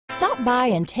Stop by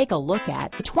and take a look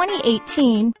at the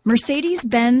 2018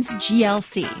 Mercedes-Benz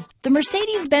GLC. The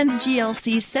Mercedes-Benz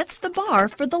GLC sets the bar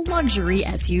for the luxury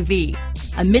SUV.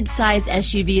 A mid-size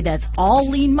SUV that's all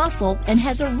lean muscle and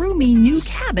has a roomy new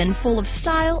cabin full of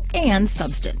style and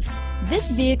substance. This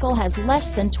vehicle has less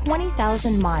than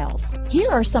 20,000 miles.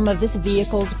 Here are some of this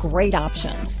vehicle's great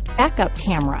options: backup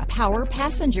camera, power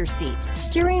passenger seat,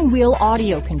 steering wheel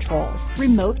audio controls,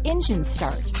 remote engine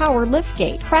start, power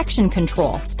liftgate, traction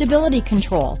control, stability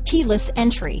control, keyless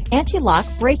entry, anti-lock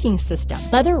braking system,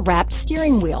 leather-wrapped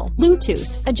steering wheel, Bluetooth,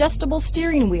 adjustable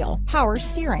steering wheel, power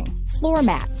steering, floor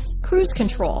mats, cruise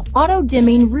control,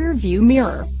 auto-dimming rear view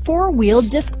mirror, four-wheel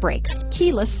disc brakes,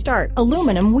 keyless start,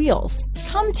 aluminum wheels.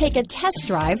 Come take a test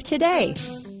drive today.